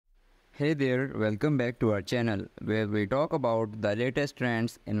Hey there, welcome back to our channel where we talk about the latest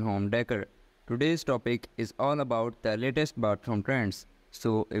trends in home decor. Today's topic is all about the latest bathroom trends.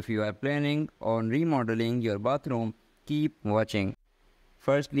 So if you are planning on remodeling your bathroom, keep watching.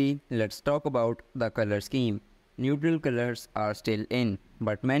 Firstly, let's talk about the color scheme. Neutral colors are still in,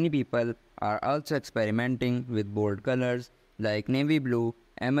 but many people are also experimenting with bold colors like navy blue,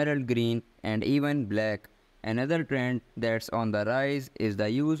 emerald green, and even black. Another trend that's on the rise is the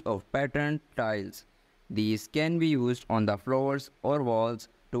use of patterned tiles. These can be used on the floors or walls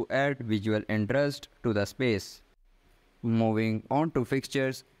to add visual interest to the space. Moving on to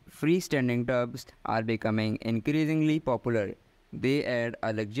fixtures, freestanding tubs are becoming increasingly popular. They add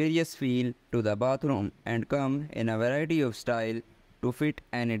a luxurious feel to the bathroom and come in a variety of style to fit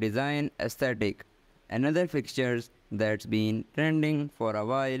any design aesthetic. Another fixture that's been trending for a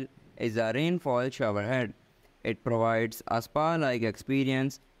while is a rainfall shower head. It provides a spa-like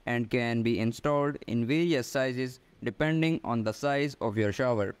experience and can be installed in various sizes depending on the size of your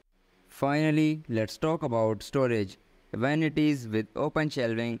shower. Finally, let's talk about storage. Vanities with open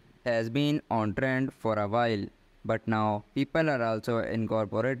shelving has been on trend for a while, but now people are also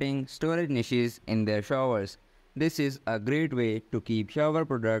incorporating storage niches in their showers. This is a great way to keep shower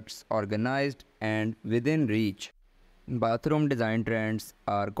products organized and within reach. Bathroom design trends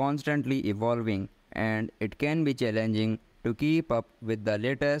are constantly evolving, and it can be challenging to keep up with the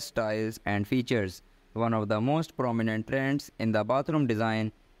latest styles and features. One of the most prominent trends in the bathroom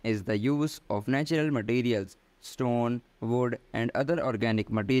design is the use of natural materials. Stone, wood, and other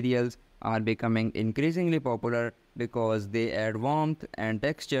organic materials are becoming increasingly popular because they add warmth and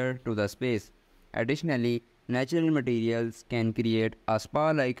texture to the space. Additionally, natural materials can create a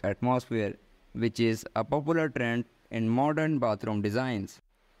spa-like atmosphere, which is a popular trend in modern bathroom designs.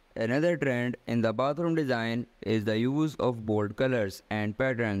 Another trend in the bathroom design is the use of bold colors and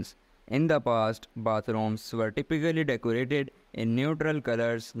patterns. In the past, bathrooms were typically decorated in neutral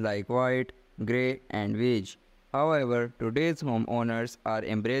colors like white, grey, and beige. However, today's homeowners are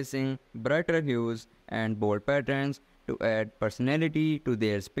embracing brighter hues and bold patterns to add personality to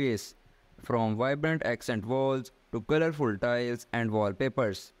their space, from vibrant accent walls to colorful tiles and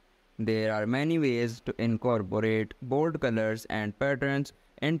wallpapers. There are many ways to incorporate bold colors and patterns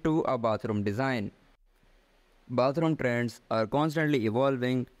into a bathroom design. Bathroom trends are constantly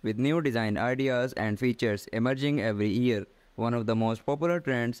evolving with new design ideas and features emerging every year. One of the most popular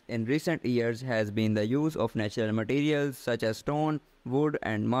trends in recent years has been the use of natural materials such as stone, wood,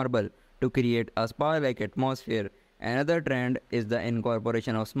 and marble to create a spa-like atmosphere. Another trend is the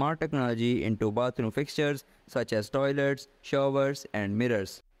incorporation of smart technology into bathroom fixtures such as toilets, showers, and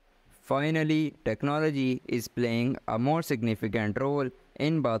mirrors. Finally, technology is playing a more significant role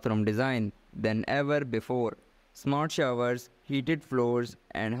in bathroom design than ever before. Smart showers, heated floors,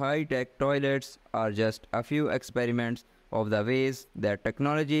 and high-tech toilets are just a few experiments of the ways that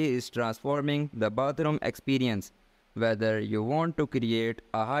technology is transforming the bathroom experience. Whether you want to create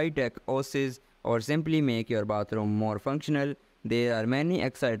a high-tech oasis or simply make your bathroom more functional, there are many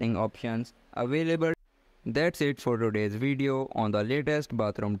exciting options available. That's it for today's video on the latest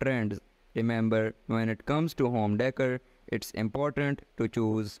bathroom trends. Remember, when it comes to home decor, it's important to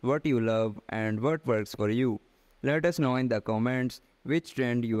choose what you love and what works for you. Let us know in the comments which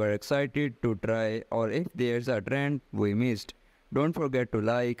trend you are excited to try or if there's a trend we missed. Don't forget to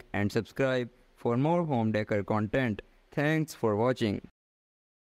like and subscribe for more home decor content. Thanks for watching.